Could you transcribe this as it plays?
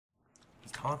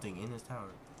taunting in his tower.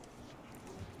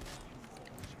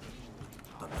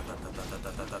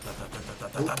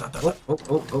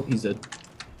 Oh, he's dead.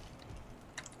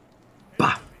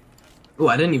 Bah! Oh,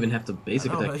 I didn't even have to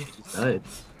basic attack. He just died.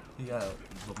 He got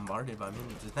bombarded by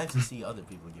minions. It's nice to see other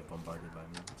people get bombarded by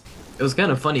minions. It was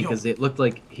kind of funny because it looked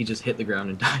like he just hit the ground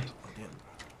and died. Oh, damn.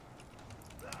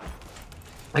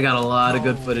 I got a lot of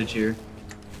good footage here.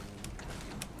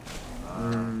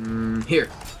 Here.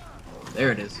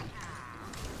 There it is.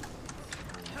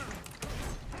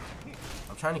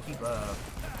 I'm trying to keep,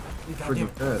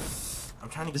 Freaking crap. I'm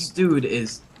trying to This keep... dude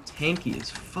is tanky as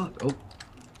fuck. Oh.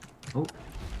 Oh.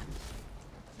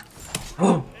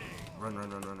 Oh! Run.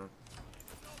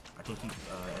 I can keep, in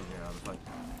here on the fight.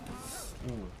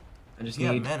 Ooh. I just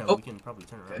need... need... mana, oh. we can probably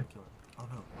turn around and kill him. Oh,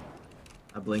 no.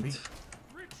 I blinked.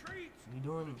 Retreat. What are you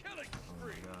doing? Oh,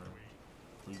 my God.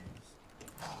 Please.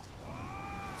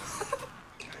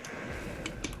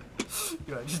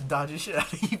 Yo, I just dodged the shit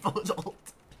out of Evo's ult.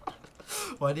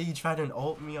 Why did you try to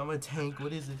ult me? I'm a tank.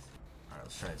 What is this? Alright,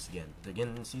 let's try this again. They're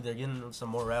getting some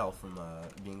morale from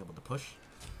being able to push.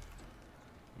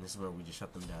 And this is where we just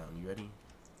shut them down. You ready?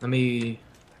 Let me...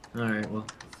 Alright, well,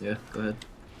 yeah, go ahead.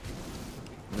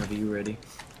 Whenever you're ready.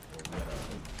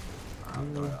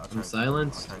 I'm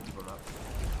silenced. I'll try and keep them up.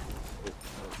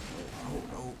 Oh,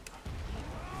 no.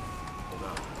 Hold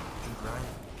on.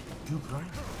 Juke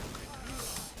right.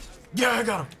 Yeah, I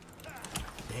got him.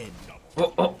 Dead.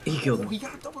 Oh, he killed him. He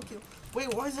got a double kill.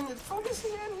 Wait, why isn't it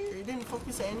focusing on here? It didn't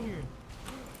focus on here.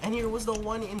 And here was the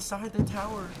one inside the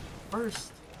tower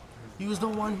first. He was the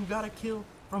one who got a kill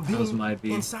from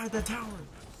being inside the tower.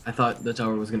 I thought the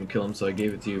tower was gonna kill him, so I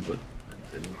gave it to you, but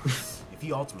I didn't. If he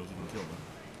ults me, he can kill me.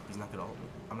 He's not gonna ult me.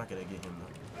 I'm not gonna get him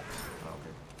though. Oh,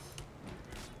 okay.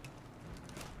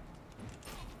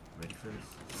 Ready for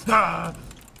this? Ah!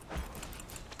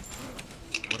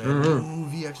 What a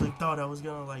move! He actually thought I was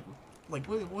gonna like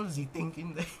what was he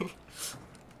thinking there?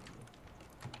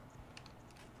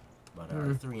 But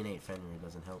 3 and 8 Fenrir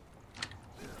doesn't help.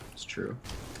 It's true.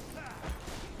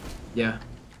 Yeah.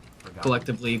 Forgotten.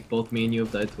 Collectively, both me and you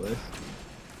have died twice.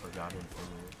 Forgotten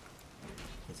Fenrir.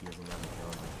 Because he hasn't gotten a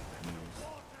kill in years.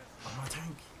 I'm a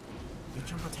tank!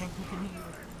 Bitch, I'm a tank who can heal!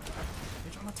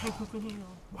 Bitch, I'm a tank who can heal!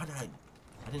 Why did I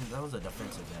didn't, that was a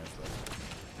defensive dash, but...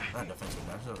 Not defensive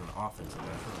dash, that was an offensive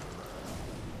dash.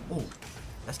 Oh!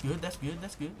 That's good, that's good.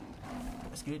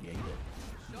 Yeah,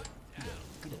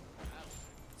 he did.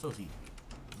 So is he.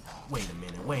 Wait a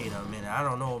minute. I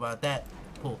don't know about that.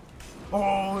 Pull.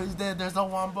 Oh, he's dead. There's a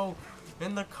wombo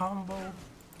in the combo.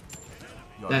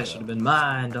 Yo, that should have been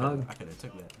mine, dog. I could have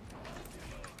took that.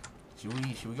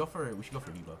 Should we go for it? We should go for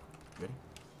Evo. Ready?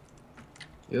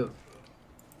 Yep.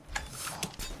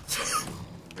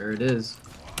 There it is.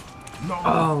 No.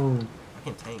 Oh. I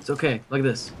can tank. It's okay. Look at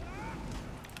this.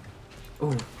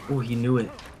 Oh, he knew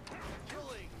it.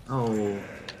 Oh.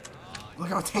 Look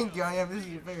how tanky I am. This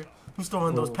is fair. Who's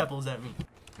throwing those pebbles at me?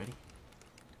 Ready?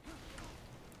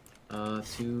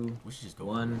 2, we should just go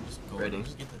 1, just go ready.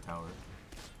 Just get the tower.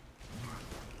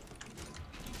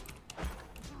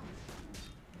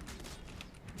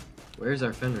 Where's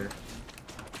our Fenrir?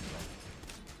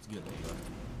 It's good.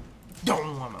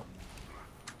 Don't I'm out.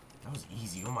 That was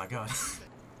easy. Oh my god.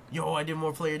 Yo, I did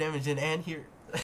more player damage than Ann here.